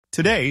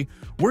Today,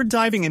 we're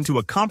diving into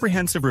a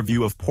comprehensive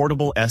review of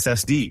portable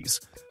SSDs.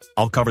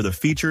 I'll cover the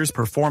features,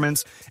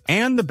 performance,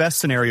 and the best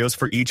scenarios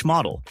for each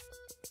model.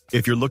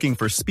 If you're looking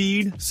for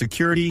speed,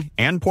 security,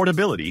 and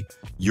portability,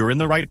 you're in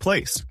the right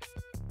place.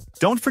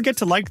 Don't forget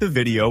to like the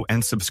video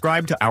and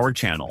subscribe to our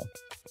channel.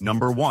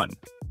 Number 1.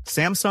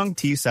 Samsung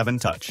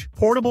T7 Touch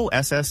Portable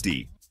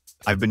SSD.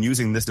 I've been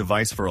using this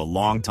device for a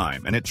long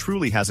time, and it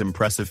truly has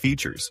impressive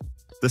features.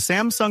 The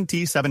Samsung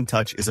T7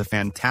 Touch is a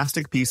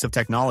fantastic piece of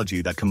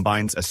technology that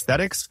combines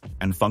aesthetics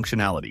and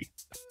functionality.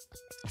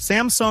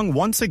 Samsung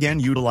once again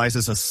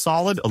utilizes a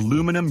solid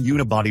aluminum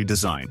unibody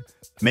design,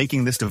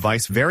 making this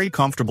device very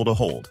comfortable to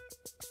hold.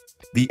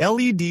 The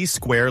LED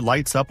square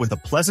lights up with a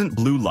pleasant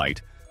blue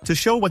light to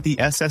show what the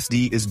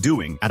SSD is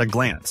doing at a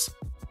glance.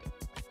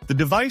 The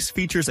device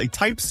features a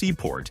Type-C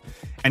port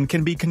and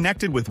can be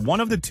connected with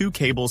one of the two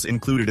cables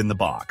included in the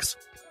box.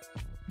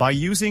 By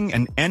using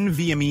an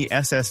NVMe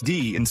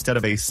SSD instead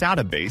of a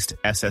SATA-based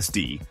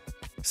SSD,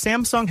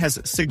 Samsung has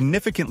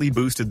significantly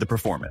boosted the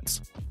performance.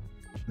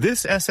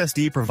 This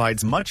SSD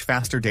provides much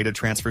faster data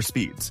transfer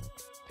speeds.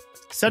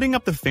 Setting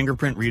up the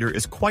fingerprint reader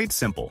is quite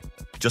simple,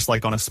 just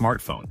like on a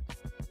smartphone.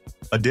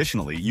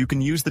 Additionally, you can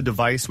use the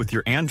device with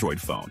your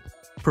Android phone,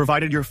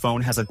 provided your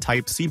phone has a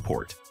Type-C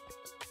port.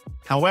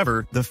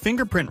 However, the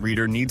fingerprint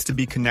reader needs to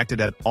be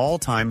connected at all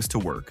times to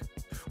work,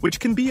 which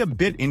can be a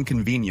bit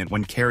inconvenient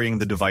when carrying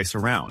the device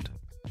around.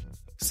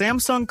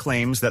 Samsung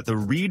claims that the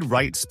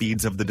read-write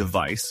speeds of the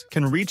device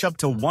can reach up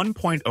to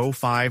 1.05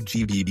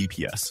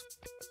 Gbps.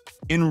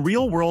 In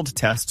real-world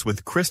tests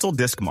with Crystal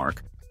Disk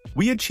Mark,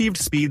 we achieved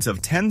speeds of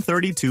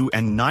 1032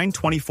 and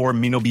 924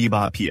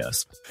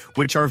 Mbps,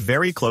 which are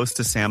very close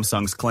to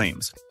Samsung's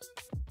claims.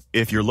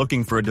 If you're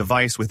looking for a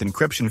device with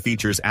encryption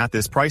features at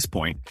this price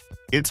point,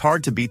 it's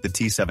hard to beat the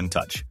T7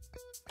 Touch.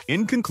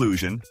 In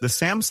conclusion, the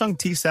Samsung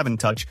T7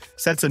 Touch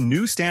sets a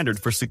new standard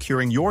for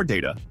securing your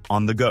data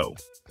on the go.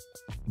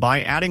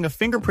 By adding a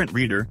fingerprint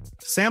reader,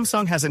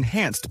 Samsung has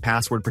enhanced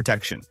password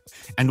protection,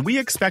 and we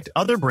expect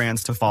other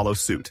brands to follow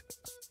suit.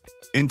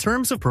 In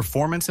terms of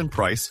performance and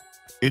price,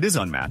 it is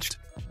unmatched.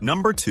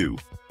 Number 2.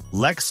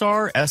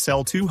 Lexar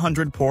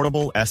SL200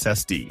 Portable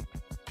SSD.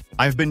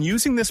 I've been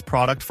using this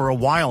product for a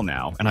while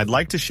now, and I'd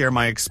like to share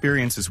my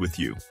experiences with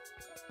you.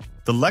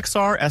 The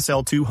Lexar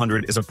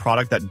SL200 is a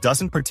product that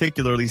doesn't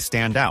particularly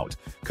stand out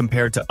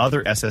compared to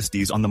other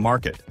SSDs on the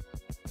market.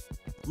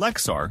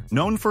 Lexar,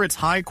 known for its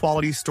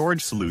high-quality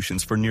storage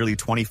solutions for nearly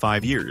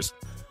 25 years,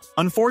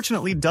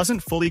 unfortunately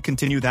doesn't fully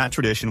continue that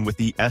tradition with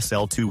the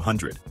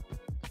SL200.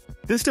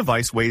 This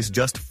device weighs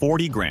just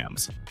 40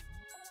 grams.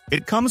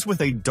 It comes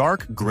with a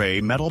dark gray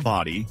metal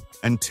body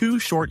and two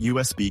short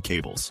USB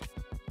cables.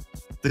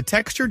 The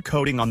textured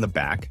coating on the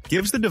back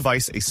gives the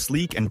device a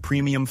sleek and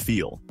premium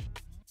feel.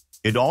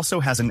 It also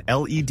has an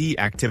LED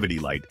activity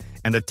light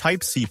and a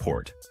Type-C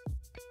port.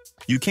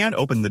 You can't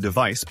open the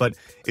device, but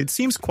it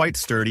seems quite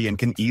sturdy and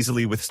can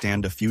easily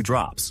withstand a few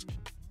drops.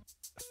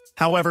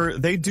 However,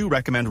 they do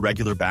recommend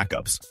regular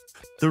backups.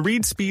 The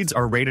read speeds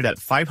are rated at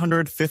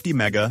 550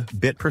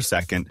 megabit per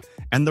second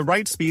and the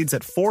write speeds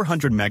at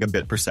 400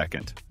 megabit per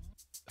second.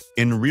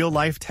 In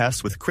real-life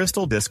tests with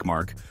Crystal Disk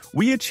Mark,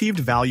 we achieved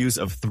values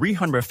of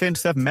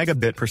 357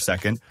 megabit per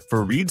second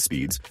for read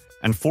speeds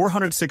and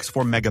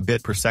 464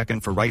 megabit per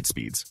second for write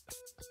speeds.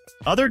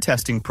 Other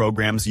testing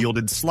programs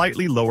yielded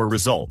slightly lower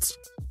results.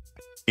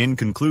 In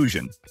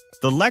conclusion,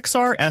 the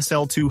Lexar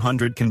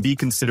SL200 can be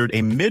considered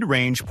a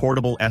mid-range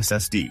portable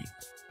SSD.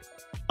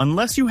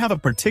 Unless you have a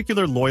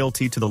particular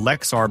loyalty to the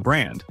Lexar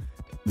brand,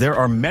 there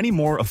are many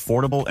more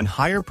affordable and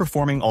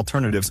higher-performing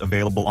alternatives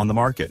available on the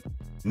market.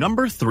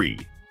 Number 3.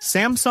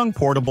 Samsung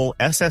Portable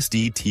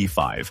SSD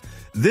T5.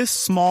 This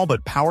small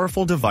but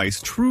powerful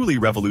device truly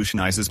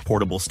revolutionizes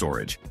portable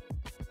storage.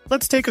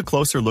 Let's take a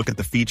closer look at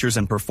the features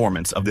and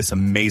performance of this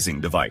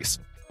amazing device.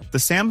 The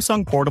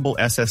Samsung Portable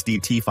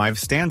SSD T5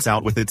 stands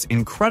out with its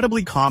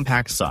incredibly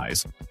compact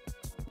size.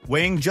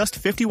 Weighing just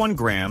 51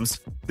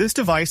 grams, this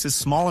device is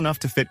small enough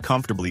to fit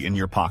comfortably in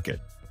your pocket.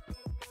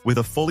 With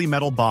a fully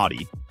metal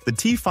body, the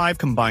T5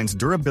 combines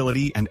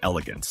durability and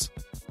elegance.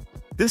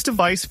 This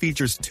device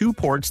features two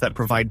ports that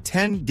provide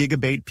 10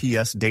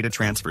 Gbps data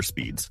transfer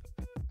speeds.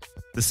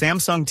 The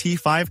Samsung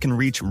T5 can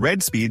reach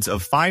read speeds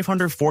of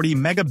 540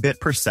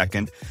 megabit per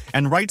second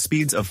and write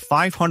speeds of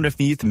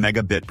 550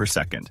 megabit per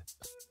second.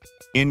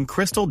 In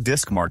Crystal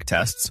Disk Mark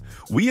tests,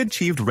 we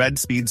achieved read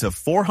speeds of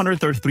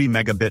 433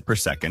 megabit per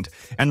second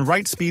and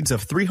write speeds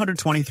of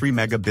 323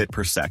 megabit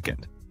per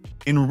second.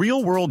 In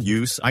real-world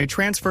use, I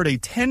transferred a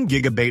 10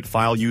 gigabyte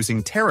file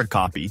using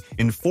Teracopy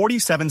in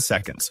 47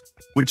 seconds,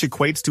 which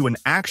equates to an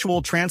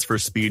actual transfer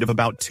speed of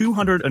about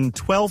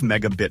 212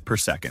 megabit per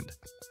second.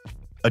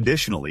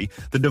 Additionally,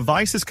 the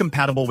device is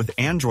compatible with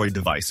Android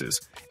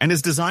devices and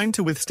is designed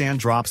to withstand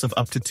drops of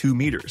up to 2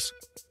 meters.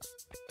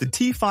 The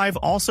T5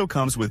 also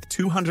comes with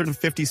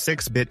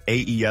 256-bit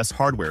AES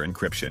hardware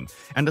encryption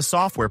and a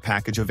software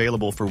package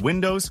available for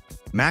Windows,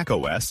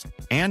 macOS,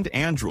 and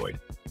Android,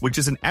 which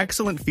is an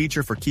excellent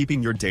feature for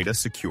keeping your data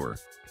secure.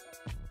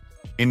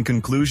 In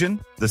conclusion,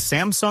 the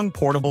Samsung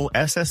Portable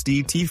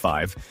SSD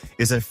T5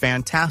 is a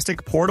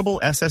fantastic portable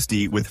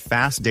SSD with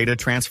fast data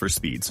transfer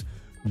speeds,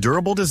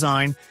 durable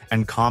design,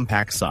 and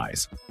compact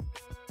size.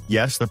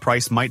 Yes, the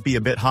price might be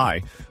a bit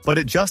high, but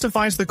it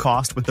justifies the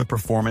cost with the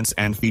performance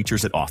and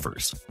features it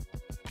offers.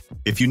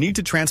 If you need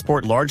to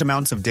transport large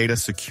amounts of data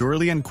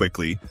securely and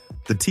quickly,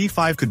 the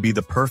T5 could be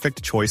the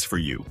perfect choice for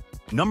you.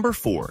 Number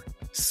 4.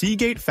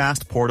 Seagate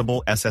Fast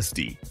Portable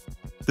SSD.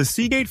 The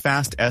Seagate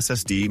Fast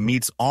SSD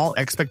meets all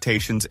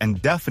expectations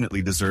and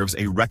definitely deserves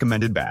a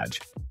recommended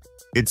badge.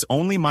 Its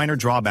only minor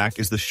drawback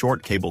is the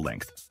short cable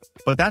length,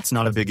 but that's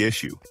not a big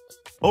issue.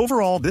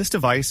 Overall, this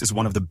device is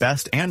one of the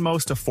best and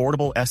most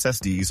affordable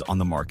SSDs on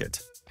the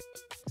market.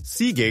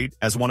 Seagate,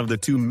 as one of the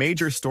two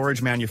major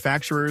storage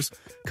manufacturers,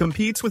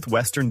 competes with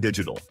Western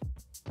Digital.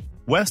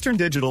 Western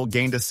Digital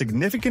gained a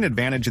significant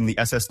advantage in the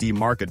SSD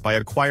market by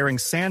acquiring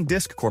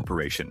SanDisk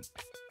Corporation.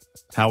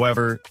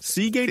 However,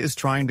 Seagate is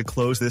trying to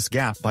close this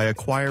gap by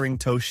acquiring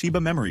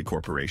Toshiba Memory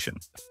Corporation.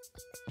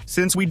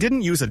 Since we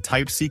didn't use a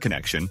Type-C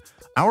connection,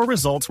 our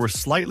results were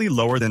slightly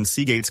lower than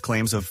Seagate's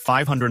claims of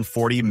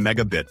 540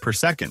 megabit per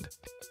second.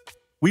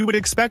 We would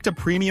expect a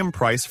premium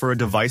price for a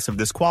device of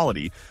this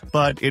quality,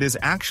 but it is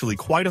actually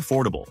quite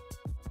affordable.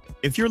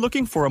 If you're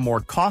looking for a more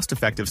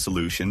cost-effective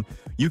solution,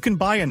 you can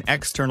buy an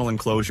external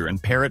enclosure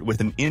and pair it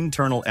with an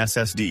internal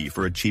SSD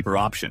for a cheaper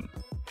option.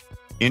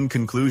 In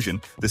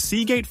conclusion, the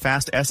Seagate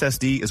Fast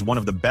SSD is one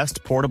of the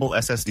best portable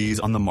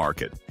SSDs on the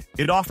market.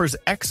 It offers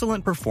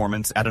excellent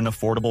performance at an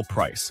affordable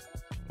price,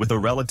 with a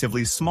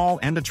relatively small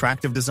and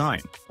attractive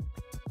design.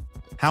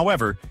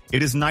 However,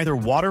 it is neither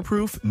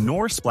waterproof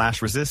nor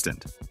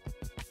splash-resistant.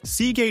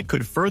 Seagate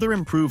could further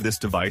improve this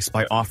device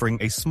by offering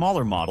a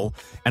smaller model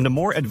and a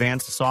more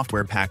advanced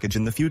software package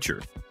in the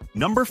future.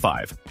 Number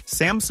 5.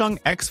 Samsung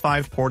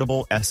X5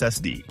 Portable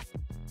SSD.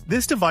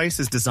 This device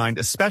is designed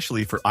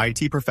especially for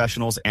IT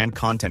professionals and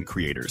content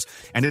creators,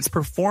 and its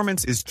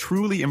performance is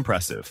truly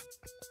impressive.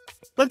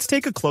 Let's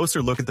take a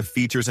closer look at the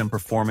features and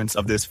performance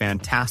of this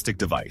fantastic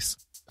device.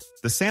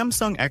 The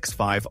Samsung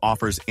X5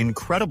 offers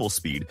incredible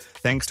speed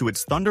thanks to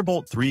its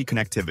Thunderbolt 3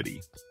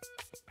 connectivity.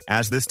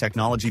 As this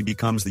technology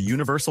becomes the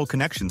universal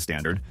connection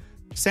standard,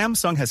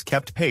 Samsung has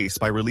kept pace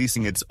by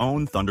releasing its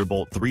own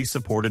Thunderbolt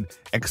 3-supported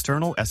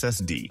external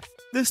SSD.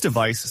 This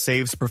device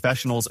saves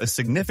professionals a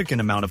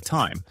significant amount of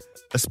time,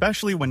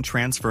 especially when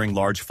transferring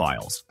large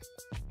files.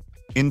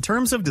 In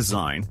terms of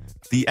design,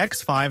 the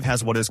X5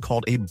 has what is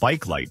called a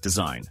bike-light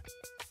design.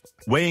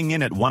 Weighing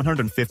in at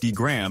 150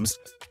 grams,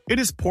 it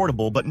is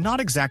portable but not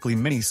exactly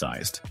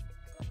mini-sized.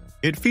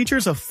 It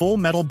features a full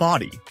metal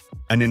body,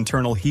 an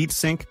internal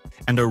heatsink,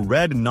 and a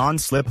red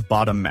non-slip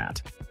bottom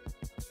mat.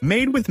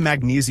 Made with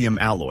magnesium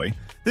alloy,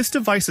 this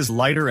device is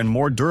lighter and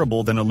more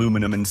durable than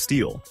aluminum and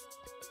steel.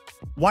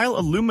 While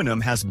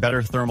aluminum has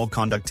better thermal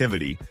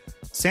conductivity,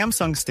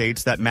 Samsung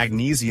states that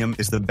magnesium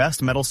is the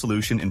best metal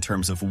solution in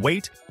terms of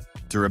weight,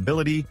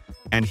 durability,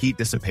 and heat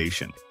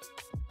dissipation.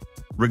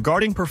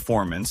 Regarding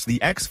performance, the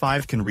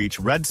X5 can reach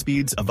read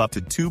speeds of up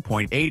to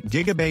 2.8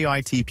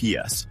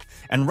 GB/TPS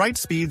and write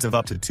speeds of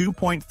up to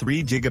 2.3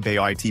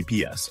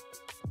 GB/TPS.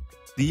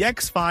 The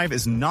X5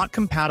 is not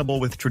compatible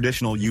with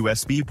traditional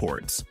USB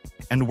ports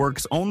and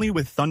works only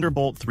with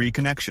Thunderbolt 3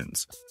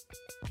 connections.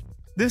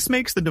 This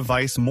makes the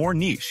device more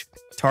niche,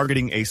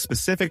 targeting a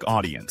specific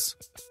audience.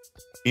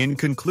 In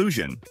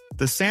conclusion,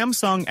 the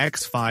Samsung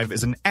X5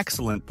 is an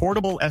excellent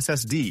portable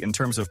SSD in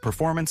terms of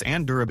performance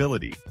and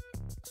durability.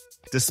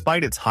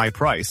 Despite its high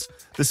price,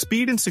 the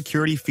speed and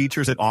security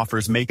features it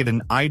offers make it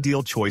an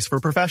ideal choice for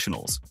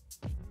professionals.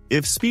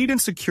 If speed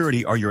and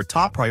security are your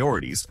top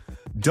priorities,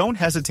 don't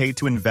hesitate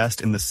to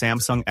invest in the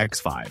Samsung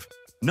X5.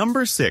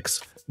 Number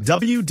 6.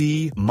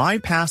 WD My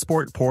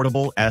Passport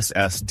Portable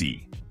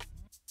SSD.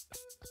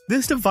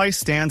 This device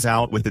stands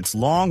out with its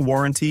long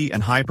warranty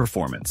and high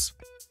performance.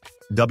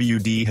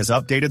 WD has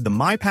updated the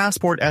My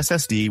Passport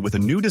SSD with a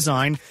new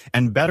design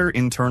and better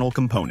internal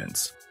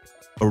components.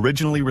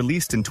 Originally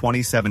released in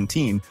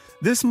 2017,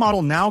 this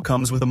model now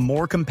comes with a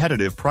more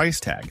competitive price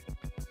tag.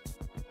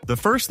 The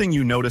first thing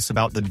you notice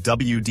about the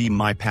WD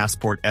My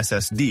Passport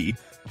SSD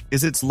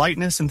is its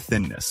lightness and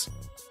thinness.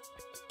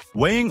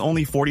 Weighing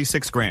only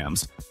 46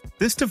 grams,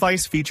 this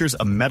device features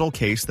a metal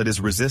case that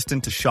is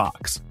resistant to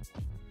shocks.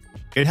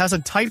 It has a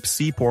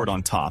Type-C port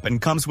on top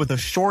and comes with a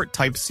short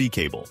Type-C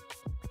cable.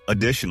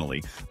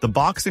 Additionally, the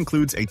box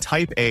includes a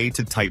Type-A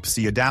to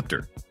Type-C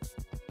adapter.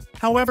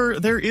 However,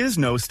 there is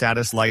no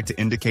status light to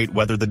indicate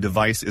whether the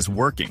device is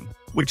working,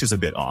 which is a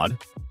bit odd.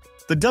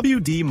 The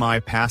WD My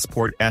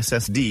Passport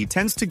SSD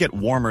tends to get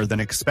warmer than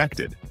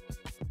expected.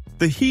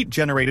 The heat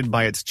generated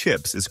by its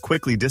chips is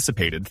quickly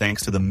dissipated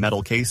thanks to the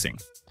metal casing.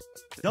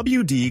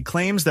 WD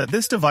claims that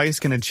this device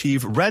can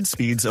achieve read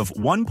speeds of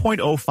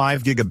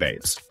 1.05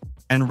 gigabytes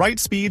and write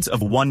speeds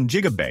of 1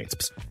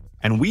 gigabytes,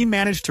 and we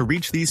managed to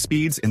reach these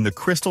speeds in the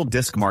Crystal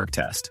Disk Mark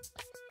test.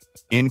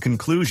 In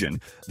conclusion,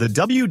 the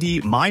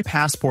WD My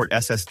Passport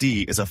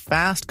SSD is a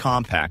fast,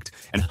 compact,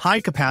 and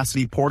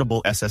high-capacity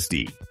portable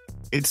SSD.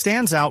 It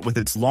stands out with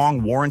its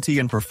long warranty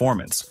and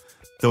performance,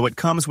 though it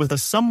comes with a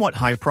somewhat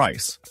high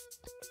price.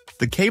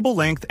 the cable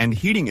length and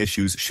heating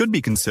issues should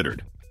be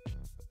considered.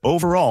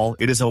 Overall,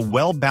 it is a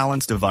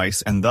well-balanced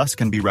device and thus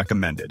can be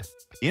recommended.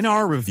 In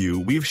our review,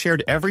 we've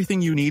shared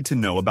everything you need to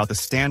know about the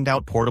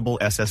standout portable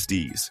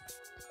SSDs.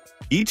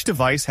 Each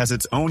device has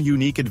its own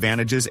unique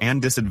advantages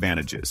and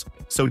disadvantages,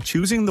 so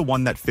choosing the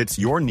one that fits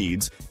your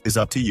needs is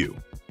up to you.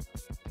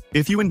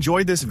 If you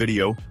enjoyed this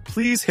video,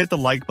 please hit the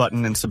like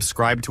button and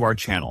subscribe to our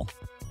channel.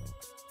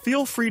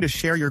 Feel free to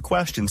share your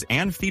questions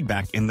and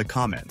feedback in the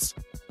comments.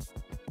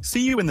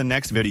 See you in the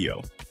next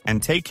video,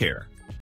 and take care.